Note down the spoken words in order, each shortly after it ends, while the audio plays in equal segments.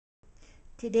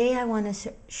Today I want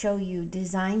to show you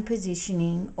design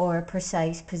positioning or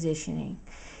precise positioning.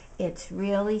 It's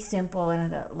really simple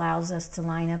and it allows us to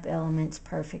line up elements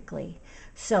perfectly.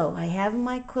 So I have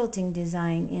my quilting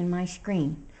design in my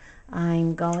screen.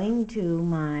 I'm going to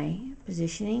my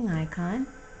positioning icon.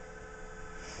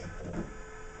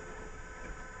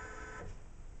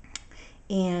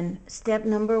 And step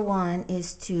number 1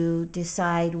 is to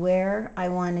decide where I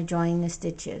want to join the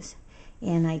stitches.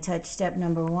 And I touch step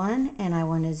number 1 and I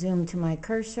want to zoom to my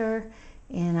cursor,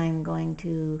 and I'm going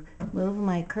to move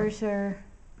my cursor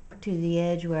to the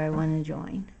edge where I want to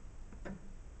join.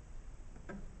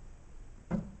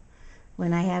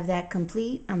 When I have that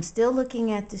complete, I'm still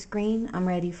looking at the screen. I'm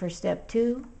ready for step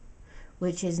 2,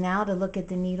 which is now to look at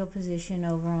the needle position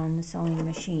over on the sewing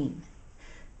machine.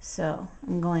 So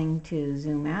I'm going to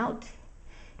zoom out,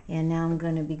 and now I'm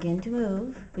going to begin to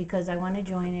move because I want to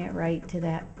join it right to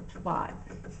that spot.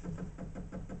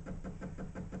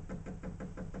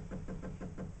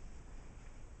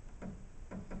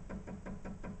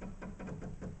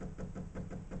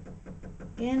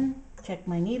 Again, check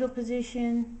my needle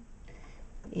position.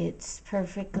 It's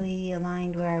perfectly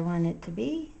aligned where I want it to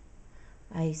be.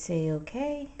 I say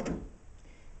okay.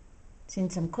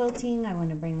 Since I'm quilting, I want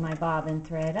to bring my bobbin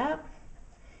thread up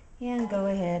and go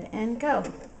ahead and go.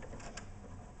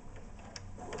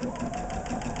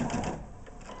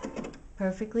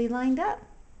 Perfectly lined up.